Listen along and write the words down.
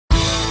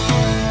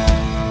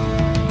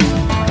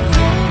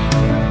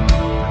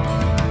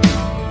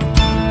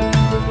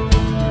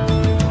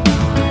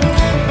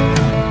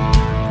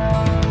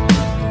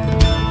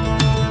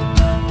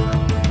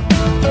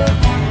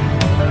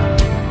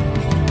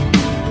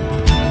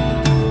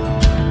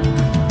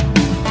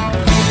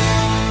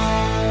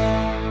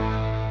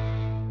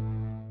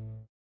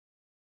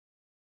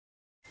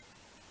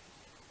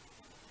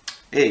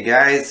Hey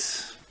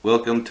guys,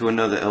 welcome to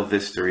another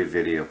Elvis Story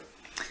video.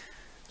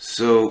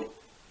 So,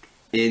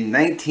 in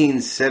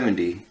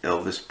 1970,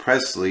 Elvis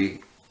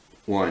Presley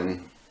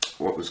won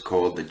what was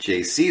called the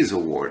Jaycees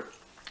Award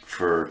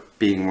for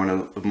being one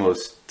of the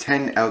most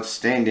 10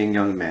 outstanding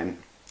young men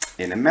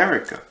in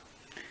America.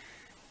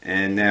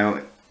 And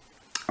now,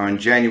 on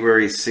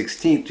January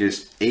 16th,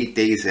 just 8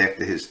 days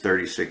after his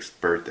 36th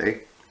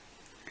birthday,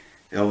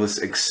 Elvis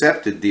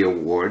accepted the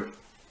award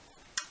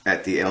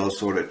at the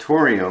Ellis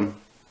Auditorium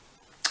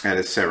at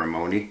a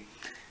ceremony,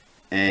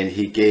 and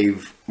he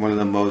gave one of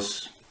the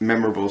most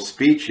memorable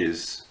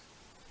speeches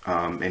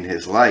in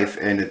his life.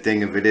 And the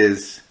thing of it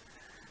is,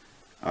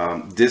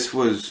 this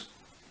was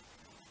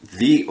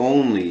the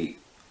only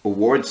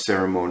award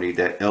ceremony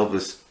that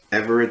Elvis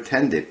ever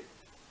attended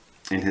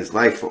in his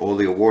life for all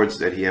the awards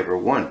that he ever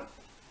won.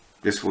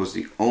 This was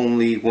the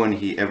only one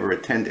he ever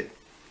attended.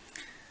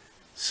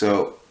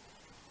 So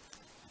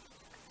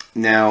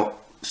now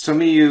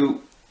some of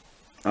you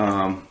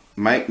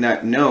might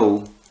not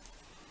know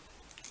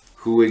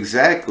who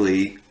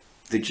exactly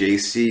the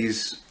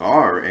Jaycees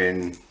are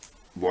and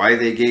why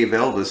they gave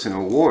Elvis an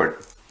award.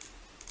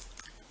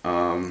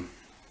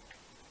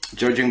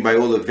 Judging by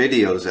all the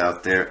videos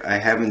out there, I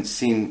haven't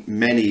seen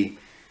many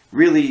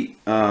really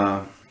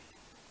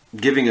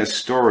giving a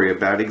story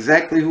about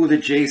exactly who the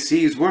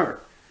Jaycees were.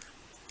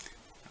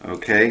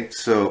 Okay,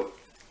 so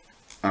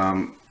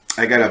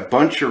I got a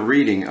bunch of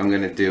reading I'm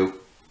going to do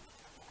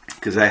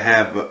because I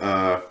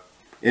have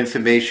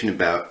information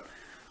about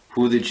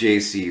who the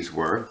Jaycees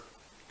were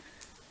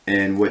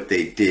and what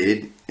they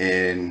did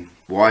and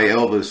why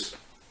Elvis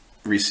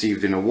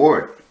received an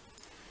award.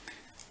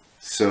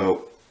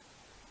 So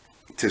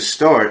to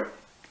start,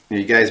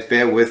 you guys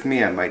bear with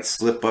me, I might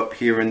slip up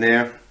here and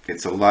there.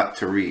 It's a lot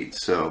to read,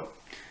 so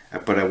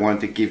but I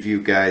wanted to give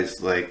you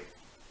guys like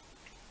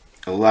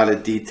a lot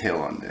of detail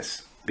on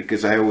this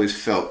because I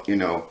always felt, you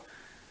know,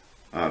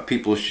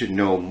 people should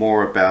know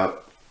more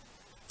about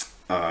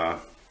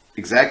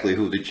exactly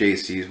who the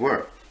Jaycees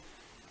were.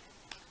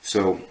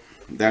 So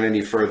without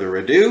any further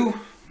ado,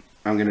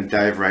 I'm going to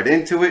dive right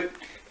into it.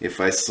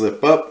 If I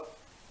slip up,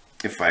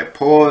 if I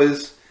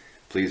pause,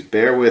 please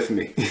bear with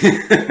me.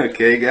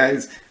 Okay,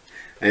 guys?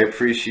 I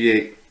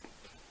appreciate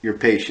your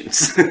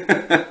patience.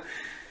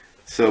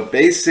 So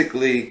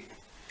basically,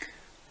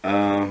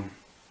 the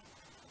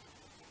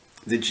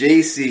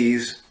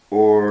Jaycees,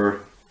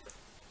 or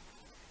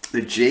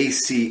the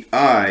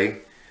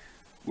JCI,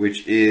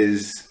 which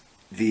is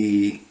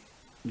the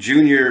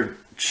Junior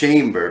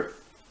Chamber,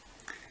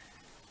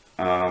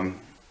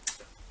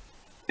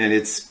 and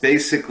it's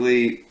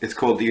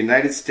called the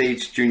United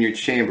States Junior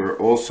Chamber,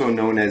 also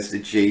known as the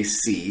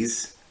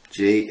Jaycees,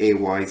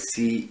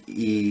 Jaycees,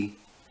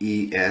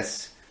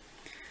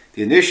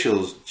 the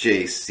initials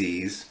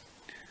Jaycees,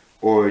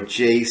 or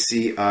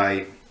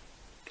JCI,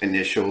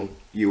 initial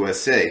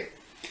USA.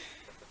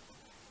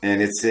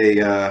 And it's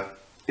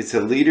a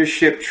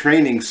leadership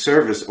training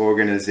service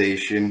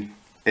organization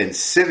and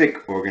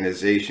civic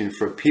organization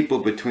for people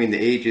between the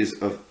ages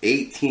of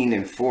 18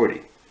 and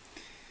 40.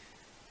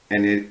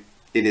 And it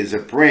is a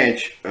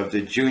branch of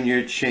the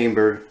Junior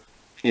Chamber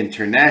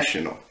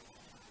International.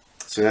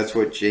 So that's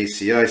what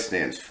JCI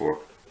stands for.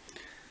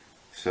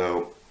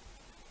 So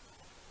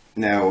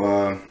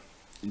now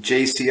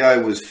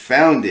JCI was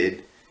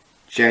founded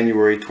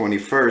January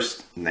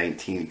 21st,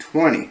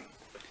 1920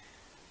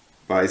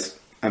 by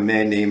a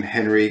man named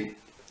Henry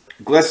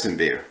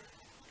Glessenbeer.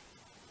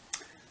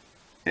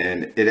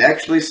 And it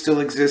actually still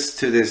exists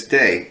to this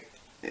day.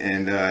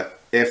 And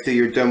after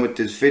you're done with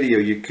this video,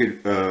 you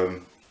could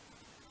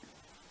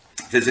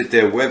visit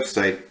their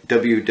website,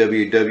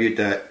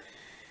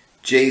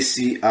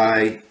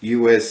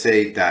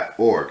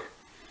 www.jciusa.org.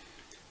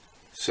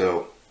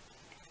 So,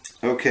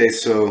 okay,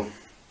 so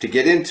to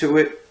get into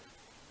it,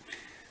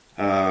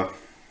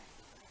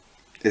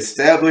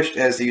 established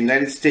as the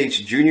United States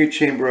Junior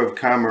Chamber of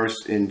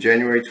Commerce in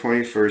January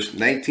 21st,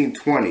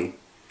 1920,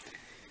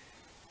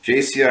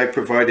 JCI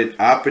provided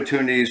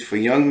opportunities for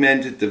young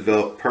men to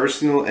develop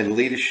personal and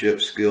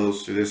leadership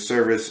skills through the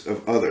service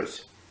of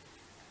others.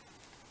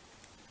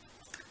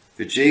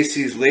 The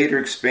Jaycees later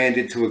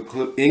expanded to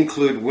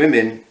include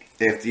women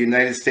after the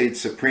United States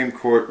Supreme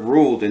Court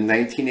ruled in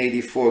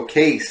 1984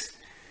 case,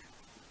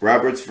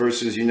 Roberts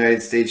versus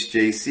United States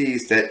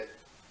Jaycees, that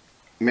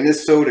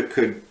Minnesota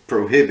could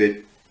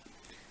prohibit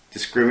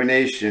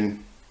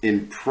discrimination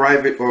in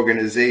private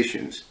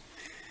organizations.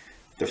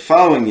 The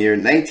following year,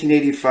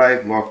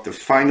 1985, marked the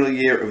final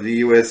year of the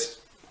U.S.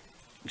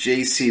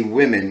 Jaycee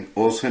Women,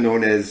 also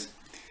known as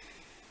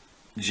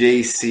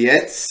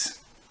Jayceettes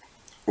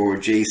or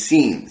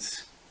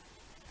Jaycees,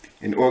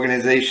 an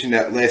organization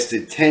that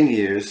lasted 10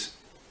 years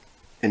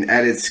and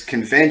at its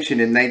convention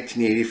in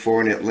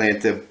 1984 in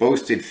Atlanta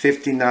boasted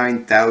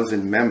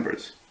 59,000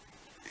 members.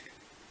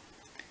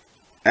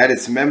 At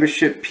its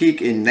membership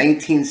peak in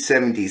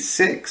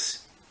 1976,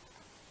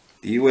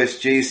 the U.S.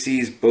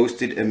 Jaycees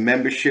boasted a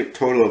membership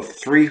total of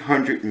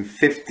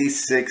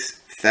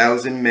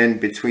 356,000 men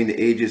between the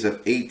ages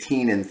of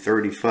 18 and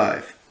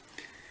 35.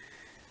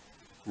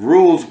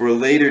 Rules were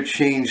later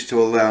changed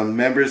to allow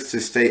members to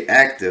stay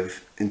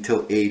active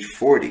until age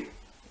 40.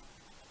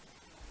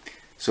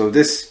 So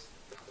this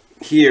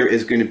here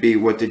is going to be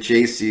what the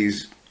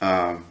Jaycees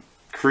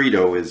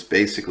credo is,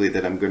 basically,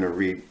 that I'm going to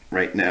read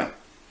right now.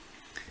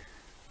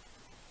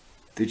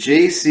 The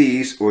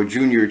Jaycees, or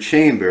Junior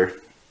Chamber,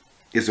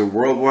 is a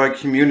worldwide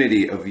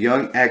community of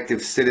young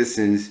active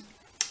citizens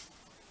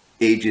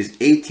ages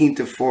 18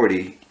 to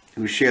 40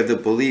 who share the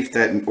belief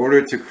that in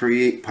order to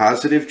create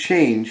positive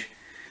change,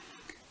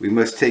 we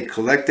must take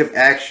collective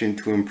action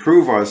to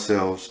improve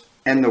ourselves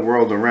and the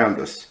world around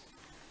us.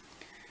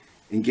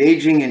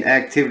 Engaging in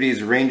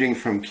activities ranging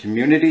from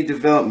community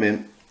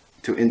development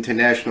to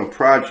international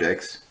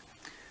projects,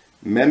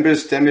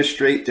 members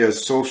demonstrate their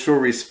social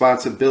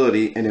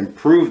responsibility and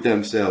improve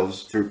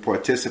themselves through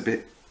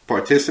participation,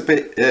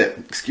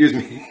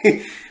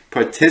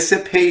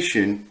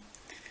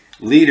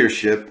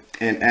 leadership,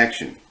 and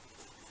action.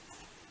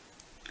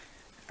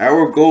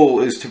 Our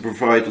goal is to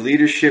provide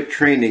leadership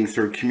training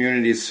through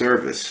community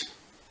service.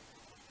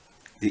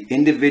 The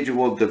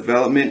individual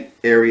development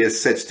area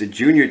sets the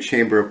Junior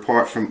Chamber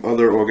apart from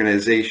other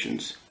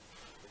organizations.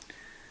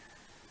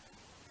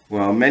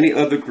 While many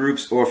other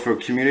groups offer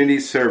community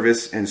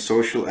service and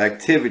social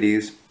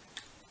activities,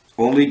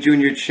 only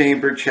Junior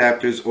Chamber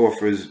chapters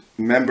offers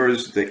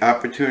members the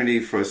opportunity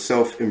for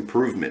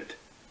self-improvement.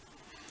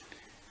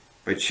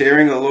 By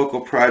chairing a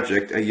local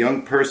project, a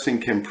young person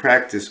can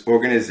practice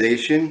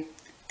organization,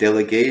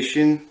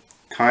 delegation,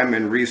 time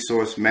and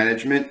resource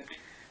management,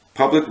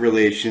 public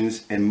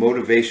relations, and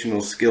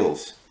motivational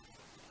skills.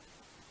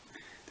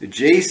 The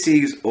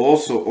Jaycees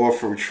also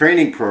offer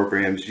training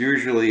programs,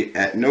 usually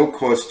at no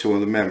cost to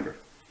the member,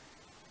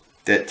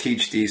 that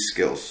teach these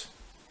skills.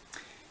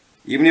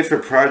 Even if a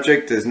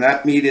project does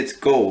not meet its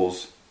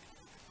goals,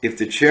 if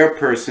the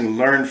chairperson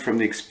learned from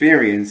the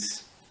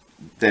experience,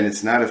 then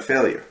it's not a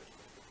failure.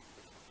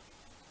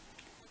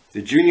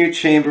 The Junior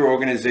Chamber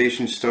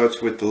organization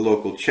starts with the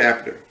local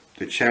chapter.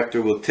 The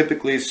chapter will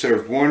typically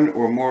serve one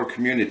or more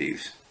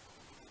communities.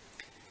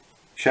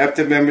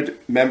 Chapter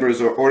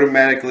members are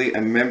automatically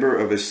a member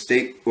of a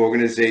state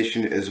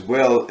organization as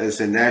well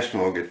as a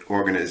national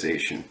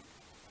organization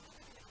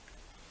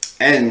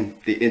and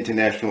the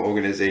international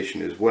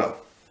organization as well.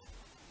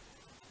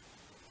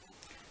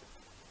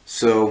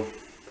 So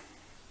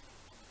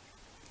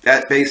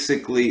that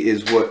basically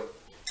is what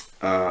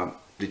the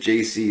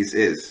Jaycees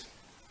is.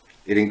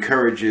 It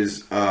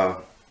encourages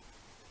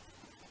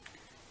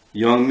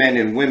young men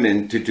and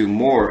women to do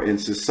more in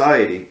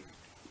society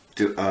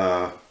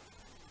to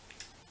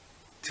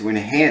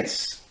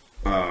enhance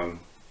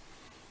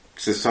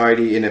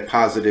society in a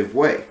positive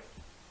way,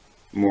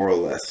 more or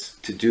less.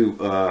 To do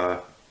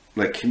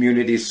like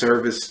community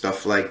service,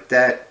 stuff like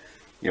that,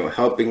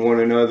 helping one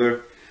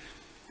another.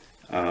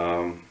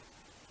 Well,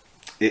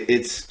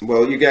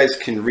 you guys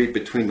can read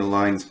between the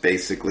lines,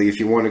 basically. If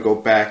you want to go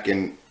back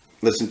and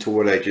listen to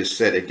what I just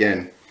said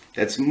again,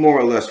 that's more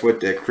or less what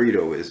their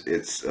credo is.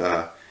 It's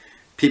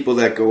people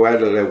that go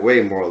out of their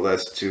way, more or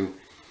less, to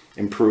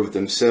improve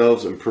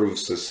themselves, improve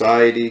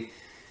society.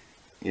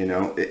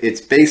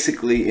 It's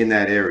basically in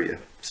that area.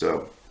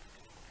 So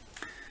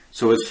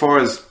as far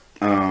as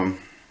the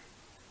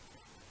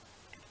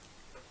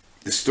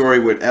story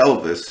with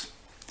Elvis,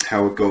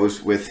 how it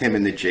goes with him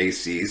and the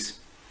Jaycees,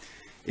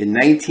 in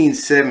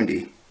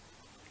 1970,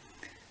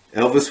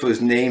 Elvis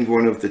was named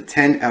one of the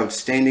 10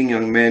 outstanding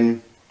young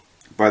men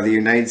by the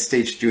United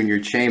States Junior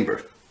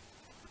Chamber,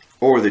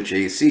 or the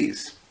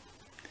Jaycees.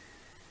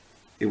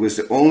 It was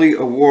the only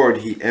award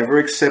he ever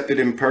accepted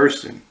in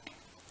person,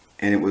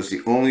 and it was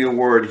the only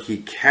award he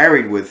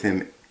carried with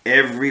him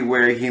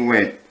everywhere he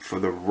went for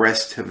the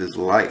rest of his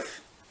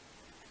life.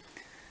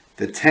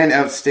 The 10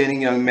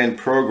 Outstanding Young Men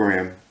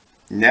program,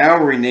 now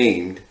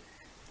renamed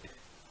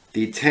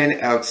the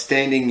 10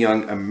 Outstanding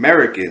Young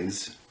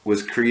Americans,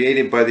 was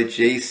created by the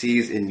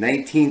Jaycees in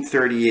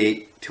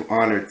 1938 to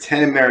honor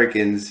 10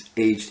 Americans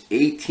aged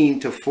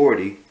 18 to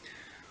 40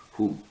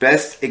 who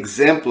best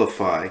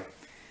exemplify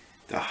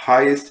the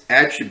highest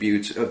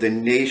attributes of the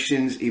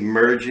nation's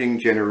emerging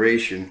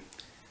generation,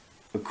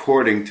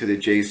 according to the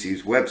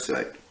Jaycees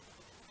website.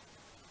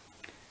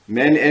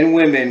 Men and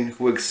women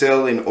who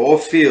excel in all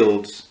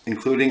fields,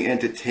 including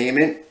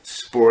entertainment,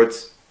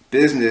 sports,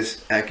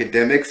 business,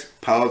 academics,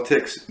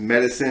 politics,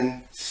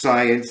 medicine,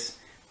 science,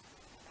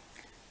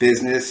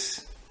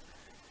 business,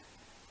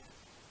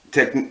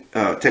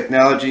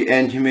 technology,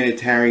 and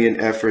humanitarian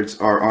efforts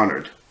are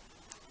honored.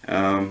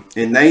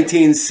 In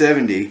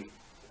 1970,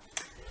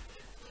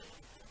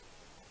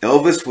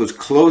 Elvis was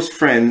close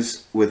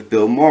friends with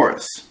Bill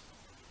Morris.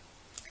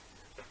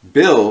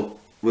 Bill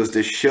was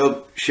the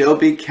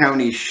Shelby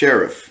County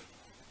Sheriff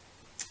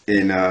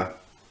in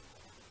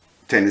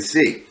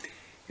Tennessee,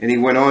 and he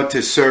went on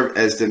to serve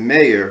as the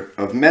mayor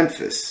of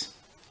Memphis.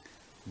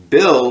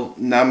 Bill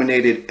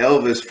nominated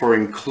Elvis for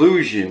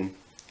inclusion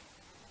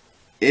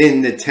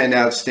in the 10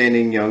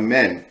 Outstanding Young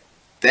Men,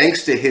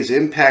 thanks to his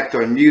impact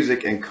on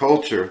music and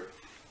culture,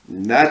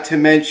 not to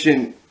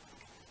mention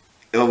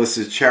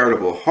Elvis's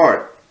charitable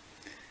heart.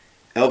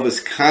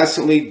 Elvis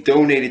constantly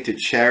donated to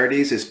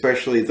charities,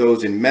 especially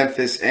those in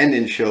Memphis and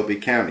in Shelby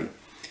County.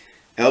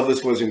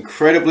 Elvis was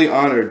incredibly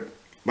honored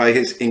by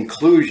his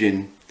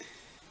inclusion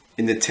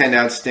in the 10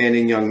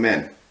 Outstanding Young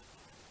Men.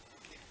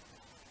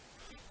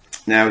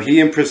 Now, he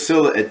and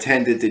Priscilla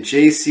attended the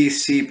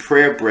JCC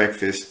prayer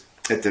breakfast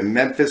at the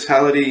Memphis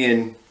Holiday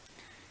Inn,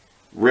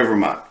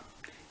 Rivermont.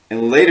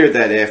 And later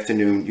that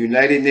afternoon,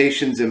 United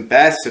Nations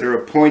Ambassador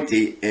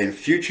appointee and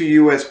future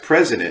U.S.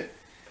 President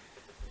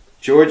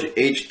George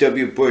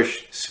H.W.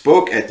 Bush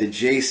spoke at the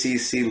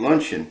JCC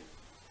luncheon.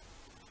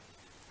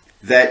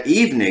 That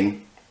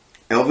evening,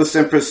 Elvis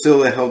and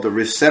Priscilla held a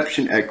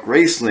reception at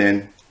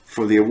Graceland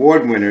for the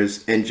award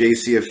winners and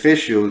JC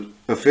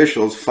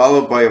officials,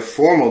 followed by a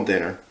formal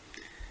dinner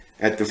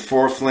at the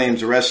Four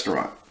Flames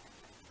restaurant.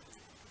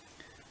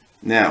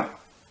 Now,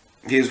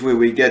 here's where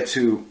we get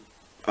to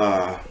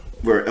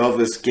where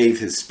Elvis gave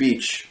his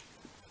speech.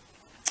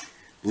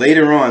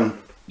 Later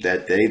on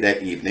that day,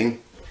 that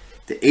evening,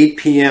 the 8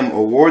 p.m.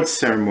 awards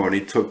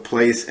ceremony took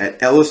place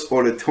at Ellis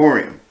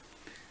Auditorium,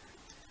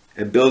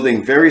 a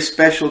building very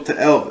special to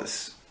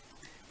Elvis.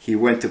 He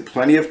went to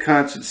plenty of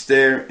concerts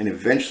there and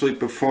eventually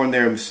performed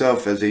there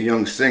himself as a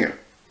young singer.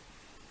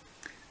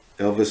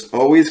 Elvis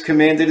always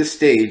commanded a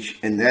stage,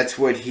 and that's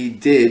what he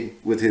did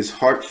with his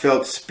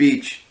heartfelt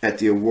speech at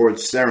the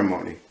awards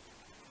ceremony.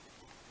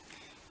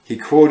 He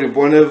quoted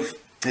one of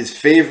his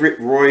favorite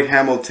Roy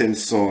Hamilton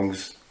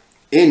songs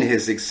in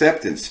his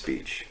acceptance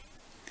speech.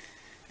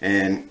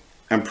 And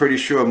I'm pretty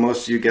sure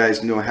most of you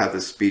guys know how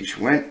the speech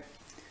went,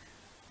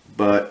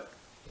 but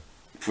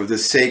for the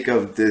sake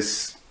of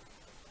this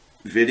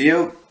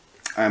video,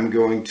 I'm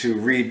going to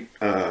read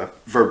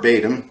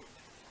verbatim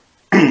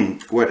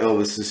what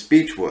Elvis's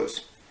speech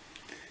was.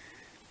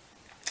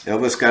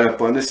 Elvis got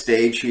up on the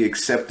stage. He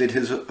accepted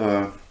his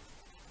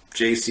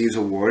Jaycees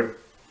Award,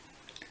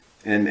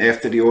 and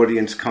after the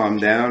audience calmed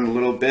down a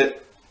little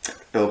bit,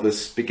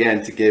 Elvis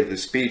began to give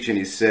his speech, and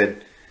he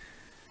said,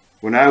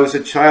 "When I was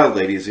a child,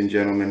 ladies and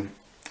gentlemen,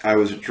 I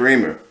was a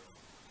dreamer.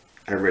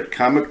 I read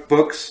comic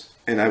books,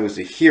 and I was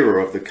the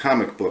hero of the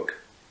comic book.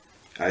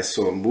 I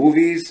saw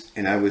movies,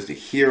 and I was the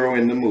hero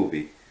in the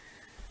movie.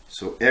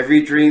 So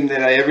every dream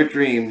that I ever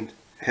dreamed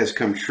has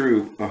come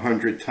true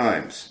 100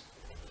 times.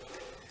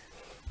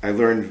 I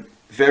learned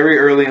very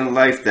early in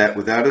life that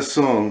without a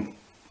song,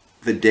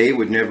 the day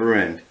would never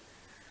end.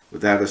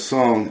 Without a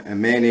song, a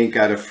man ain't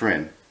got a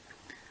friend.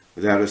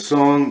 Without a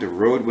song, the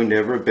road would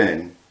never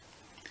bend.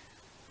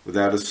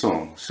 Without a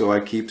song, so I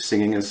keep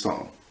singing a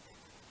song."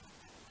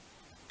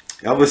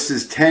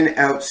 Elvis's 10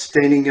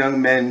 Outstanding Young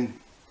Men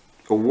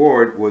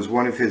Award was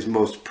one of his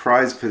most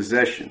prized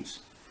possessions.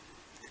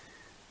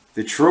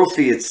 The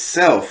trophy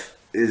itself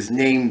is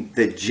named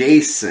the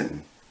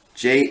Jayson,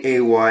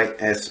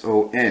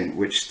 Jayson,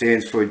 which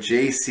stands for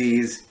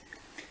Jaycees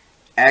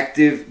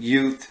Active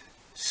Youth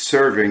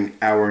Serving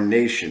Our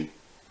Nation.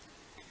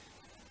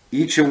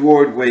 Each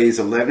award weighs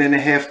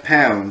 11.5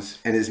 pounds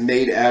and is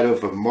made out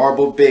of a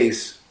marble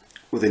base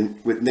with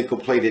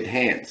nickel-plated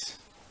hands.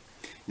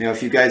 Now,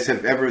 if you guys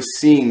have ever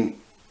seen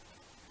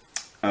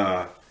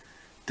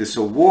this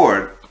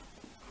award,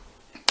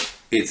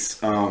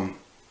 it's I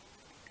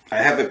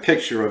have a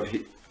picture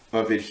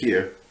of it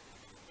here.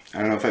 I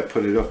don't know if I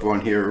put it up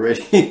on here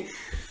already.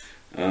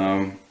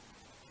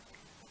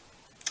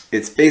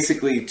 It's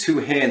basically two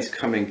hands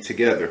coming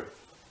together,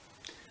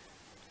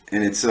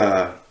 and it's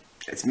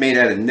made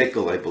out of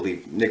nickel, I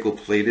believe,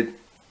 nickel-plated.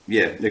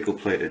 Yeah,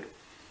 nickel-plated.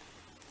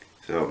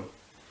 So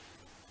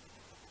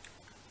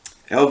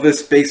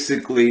Elvis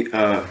basically,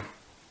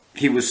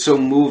 he was so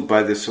moved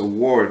by this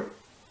award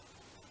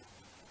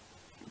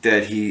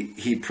that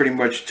he pretty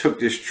much took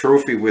this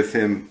trophy with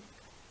him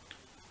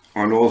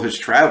on all his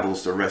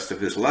travels the rest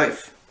of his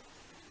life.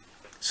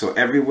 So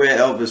everywhere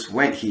Elvis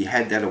went, he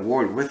had that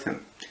award with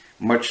him.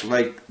 Much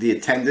like the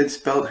attendance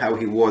belt, how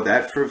he wore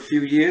that for a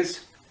few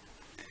years.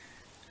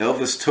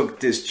 Elvis took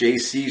this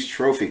Jaycees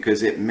trophy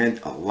because it meant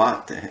a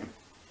lot to him.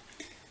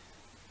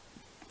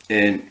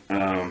 And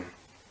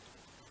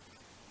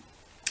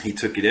he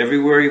took it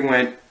everywhere he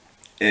went.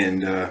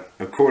 And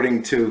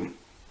according to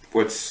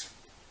what's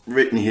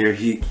written here,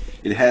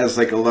 it has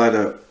like a lot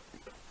of,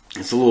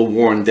 it's a little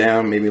worn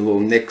down, maybe a little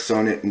nicks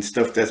on it and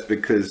stuff. That's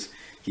because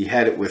he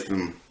had it with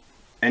him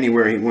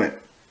anywhere he went.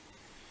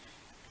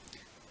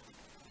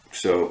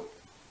 So,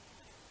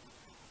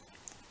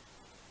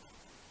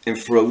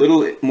 and for a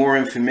little more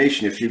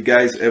information, if you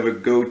guys ever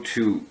go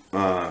to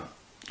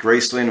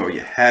Graceland, or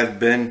you have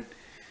been,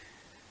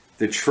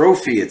 the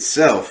trophy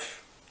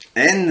itself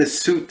and the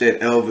suit that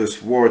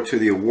Elvis wore to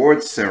the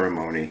awards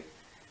ceremony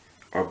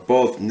are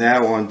both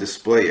now on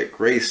display at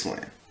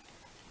Graceland.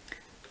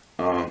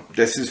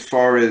 That's as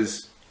far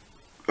as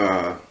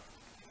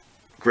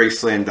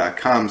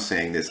Graceland.com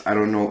saying this. I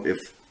don't know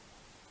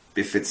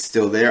if it's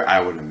still there.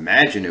 I would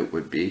imagine it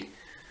would be.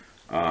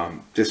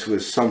 This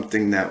was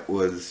something that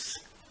was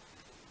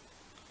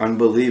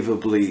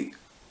unbelievably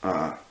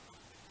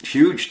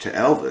huge to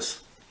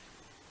Elvis.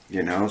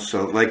 You know,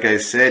 so like I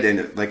said,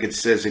 and like it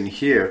says in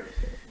here,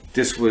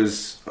 this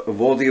was,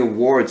 of all the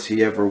awards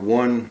he ever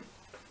won,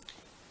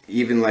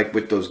 even like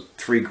with those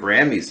 3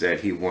 Grammys that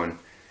he won,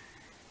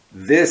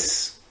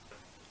 this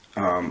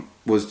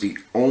was the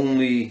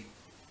only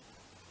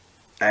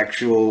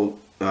actual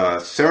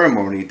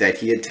ceremony that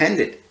he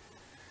attended.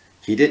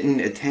 He didn't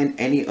attend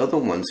any other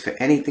ones for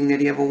anything that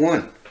he ever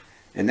won.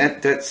 And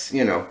that's,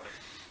 you know,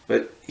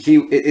 but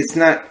it's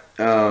not,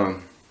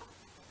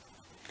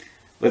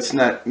 let's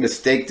not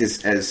mistake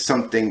this as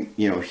something,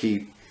 you know,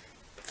 he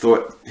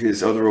thought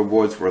his other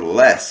awards were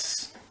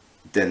less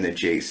than the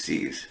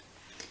Jaycees.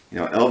 You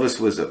know, Elvis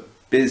was a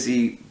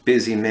busy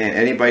man.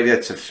 Anybody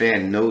that's a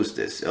fan knows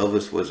this.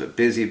 Elvis was a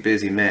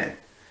busy man.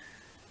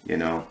 You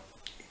know,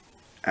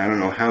 I don't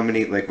know how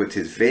many, like with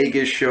his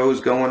Vegas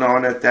shows going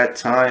on at that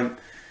time.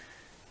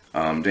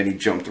 Then he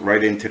jumped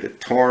right into the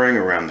touring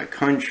around the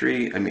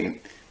country. I mean,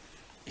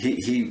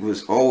 he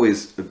was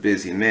always a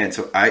busy man.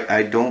 So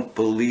I don't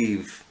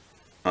believe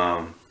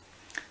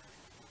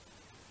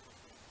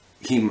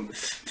he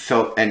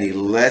felt any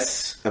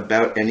less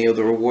about any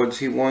other awards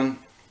he won.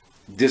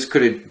 This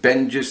could have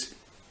been just,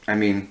 I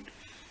mean,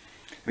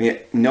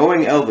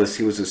 knowing Elvis,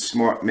 he was a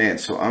smart man.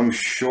 So I'm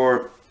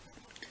sure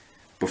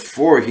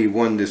before he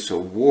won this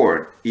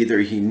award, either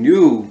he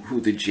knew who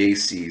the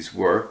Jaycees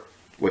were,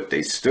 what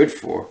they stood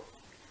for,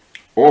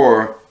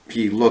 or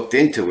he looked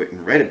into it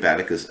and read about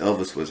it, because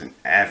Elvis was an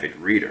avid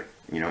reader.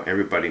 You know,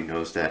 everybody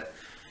knows that.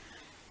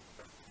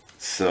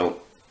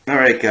 So, all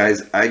right,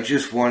 guys, I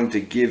just wanted to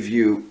give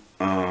you,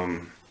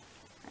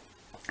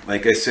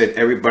 like I said,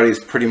 everybody's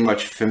pretty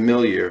much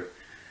familiar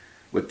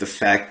with the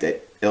fact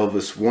that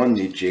Elvis won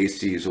the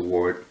Jaycees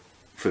Award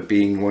for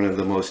being one of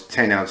the most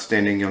 10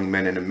 outstanding young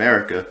men in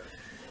America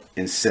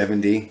in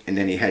 70, and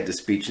then he had the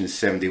speech in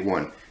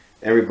 71.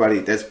 Everybody,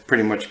 that's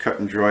pretty much cut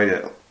and dry.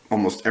 That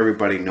almost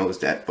everybody knows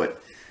that.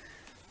 But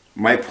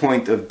my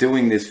point of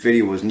doing this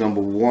video was,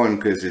 number one,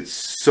 because it's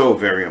so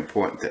very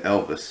important to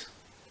Elvis,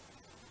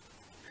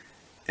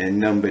 and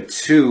number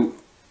two,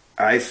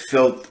 I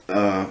felt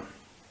a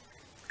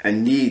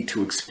need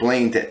to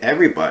explain to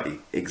everybody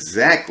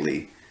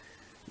exactly,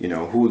 you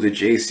know, who the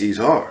Jaycees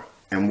are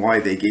and why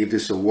they gave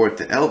this award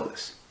to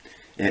Elvis.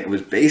 And it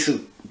was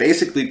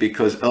basically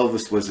because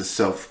Elvis was a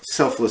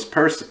selfless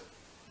person.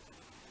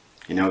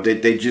 You know,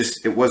 they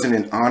just, it wasn't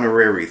an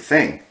honorary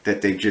thing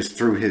that they just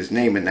threw his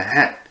name in the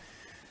hat,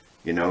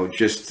 you know,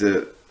 just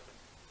to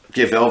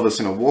give Elvis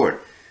an award.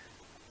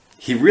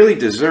 He really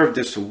deserved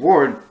this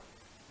award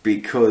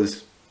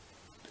because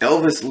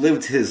Elvis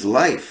lived his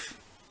life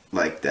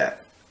like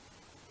that.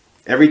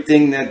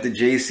 Everything that the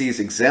Jaycees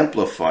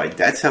exemplified,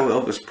 that's how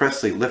Elvis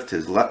Presley lived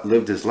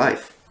his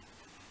life.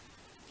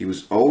 He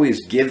was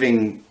always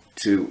giving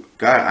to,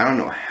 God, I don't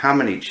know how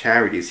many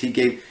charities he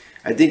gave.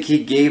 I think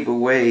he gave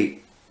away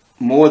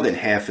more than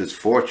half his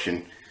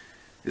fortune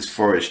as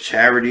far as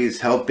charities,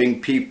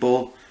 helping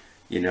people.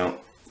 You know,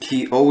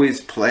 he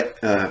always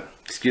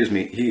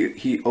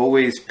he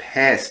always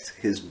passed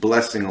his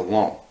blessing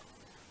along.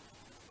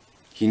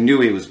 He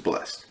knew he was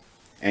blessed,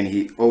 and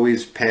he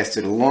always passed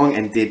it along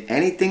and did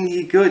anything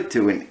he could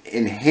to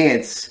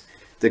enhance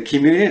the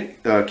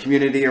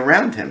community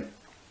around him.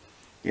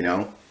 You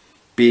know,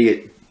 be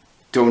it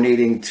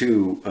donating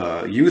to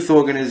youth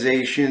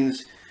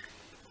organizations,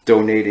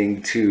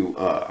 donating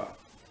to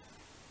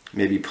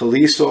maybe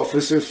police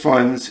officers'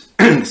 funds,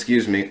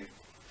 excuse me,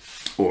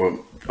 or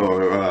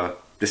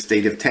the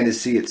state of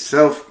Tennessee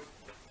itself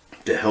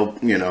to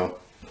help, you know,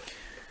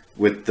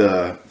 with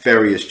the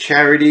various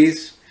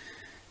charities.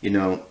 You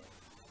know,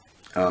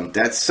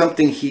 that's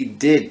something he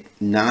did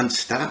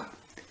nonstop.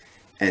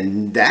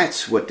 And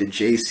that's what the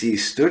Jaycees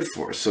stood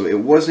for. So it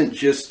wasn't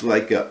just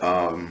like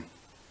a,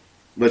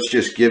 let's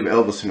just give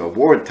Elvis an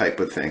award type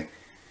of thing.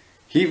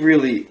 He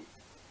really,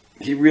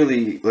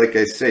 like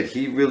I said,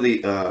 he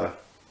really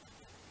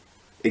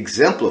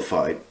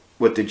exemplified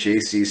what the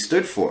Jaycees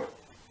stood for.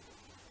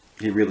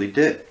 He really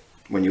did,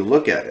 when you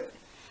look at it.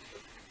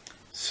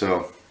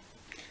 So,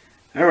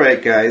 all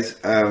right,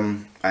 guys.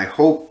 I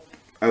hope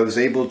I was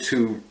able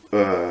to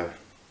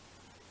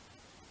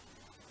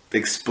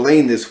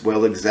explain this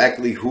well,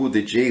 exactly who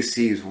the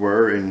Jaycees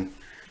were and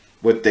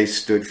what they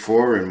stood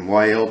for and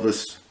why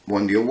Elvis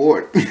won the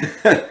award.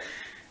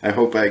 I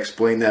hope I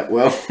explained that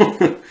well.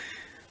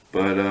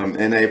 But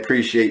and I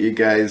appreciate you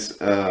guys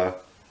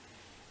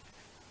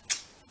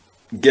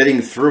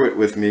getting through it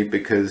with me,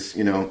 because,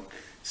 you know,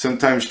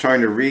 sometimes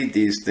trying to read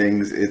these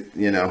things,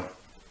 you know,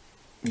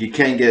 you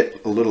can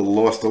get a little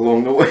lost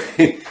along the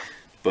way.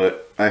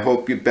 But I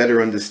hope you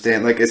better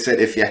understand. Like I said,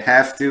 if you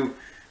have to,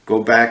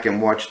 go back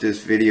and watch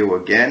this video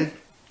again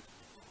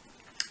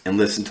and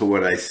listen to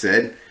what I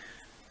said.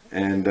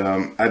 And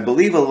I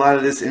believe a lot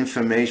of this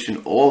information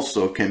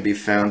also can be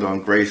found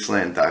on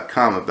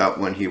Graceland.com about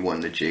when he won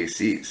the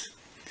Jaycees.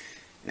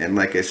 And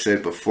like I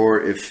said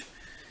before, if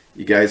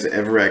you guys are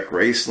ever at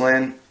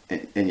Graceland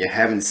and you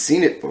haven't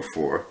seen it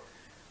before,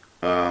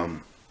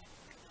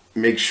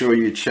 make sure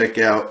you check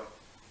out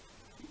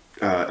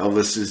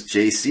Elvis's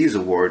Jaycees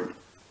Award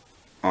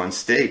on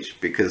stage,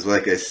 because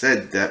like I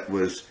said, that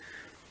was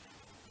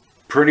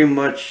pretty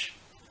much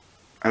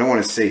I don't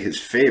want to say his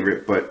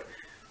favorite, but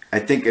I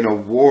think an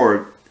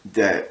award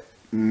that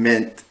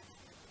meant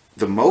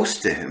the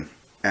most to him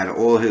out of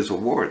all his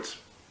awards.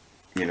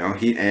 You know,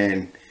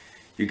 and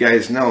you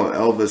guys know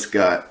Elvis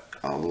got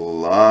a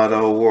lot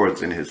of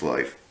awards in his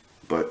life,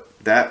 but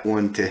that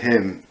one to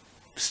him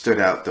stood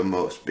out the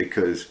most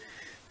because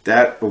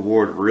that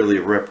award really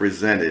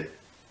represented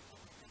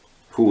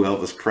who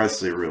Elvis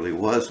Presley really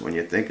was when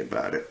you think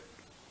about it.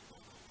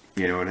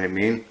 You know what I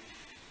mean?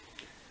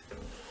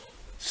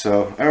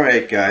 So,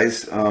 alright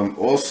guys,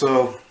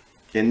 also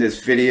in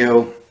this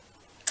video,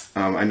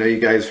 I know you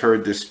guys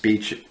heard this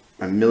speech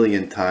a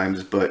million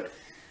times, but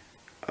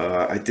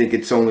I think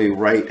it's only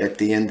right at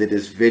the end of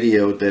this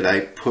video that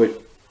I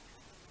put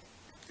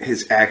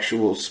his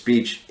actual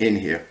speech in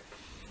here.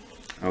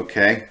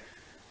 Okay?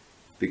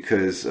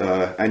 Because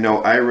I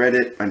know I read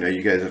it, I know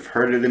you guys have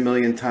heard it a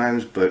million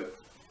times, but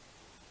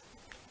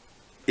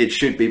it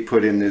should be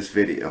put in this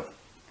video.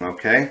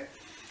 Okay?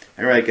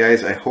 Alright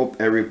guys, I hope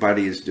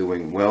everybody is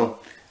doing well.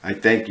 I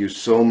thank you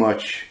so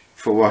much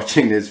for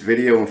watching this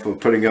video and for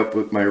putting up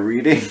with my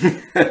reading.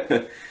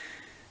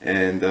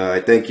 And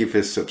I thank you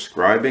for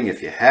subscribing.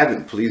 If you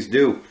haven't, please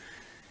do.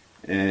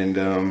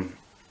 And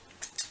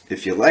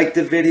if you like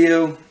the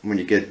video, when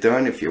you get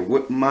done, if you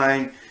wouldn't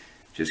mind,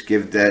 just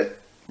give that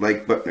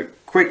like button a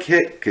quick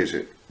hit, because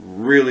it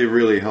really,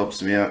 really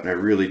helps me out, and I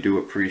really do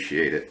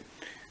appreciate it.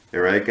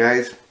 Alright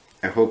guys,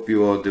 I hope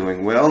you all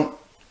doing well.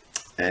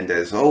 And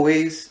as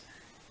always,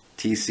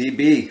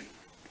 TCB,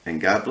 and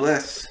God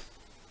bless.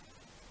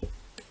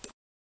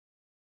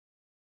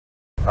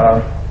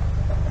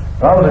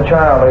 When I was a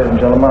child, ladies and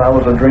gentlemen, I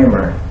was a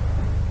dreamer.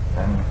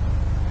 And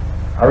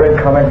I read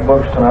comic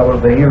books, and I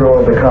was the hero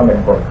of the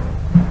comic book.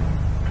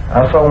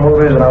 I saw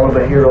movies, and I was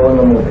the hero in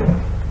the movie.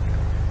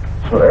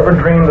 So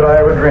every dream that I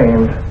ever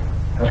dreamed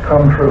has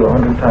come true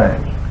 100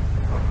 times.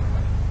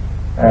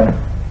 And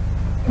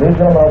these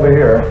gentlemen over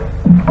here,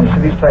 you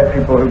see these type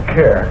people who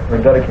care, who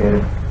are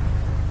dedicated,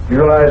 you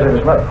realize that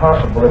it's not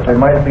possible that they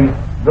might be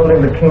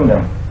building the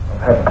kingdom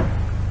of heaven.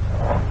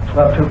 It's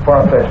not too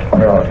far-fetched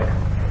from reality.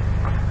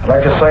 I'd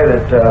like to say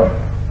that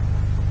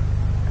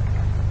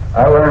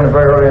I learned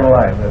very early in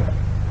life that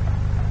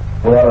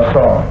without a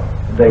song,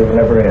 the day would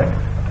never end.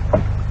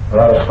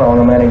 Without a song,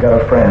 a man ain't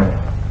got a friend.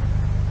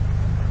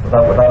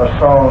 Without a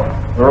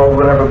song, the road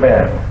would never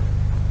bend.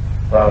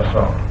 Without a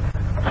song.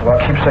 So I'll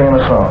keep singing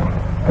the song.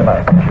 Good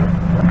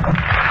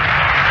night.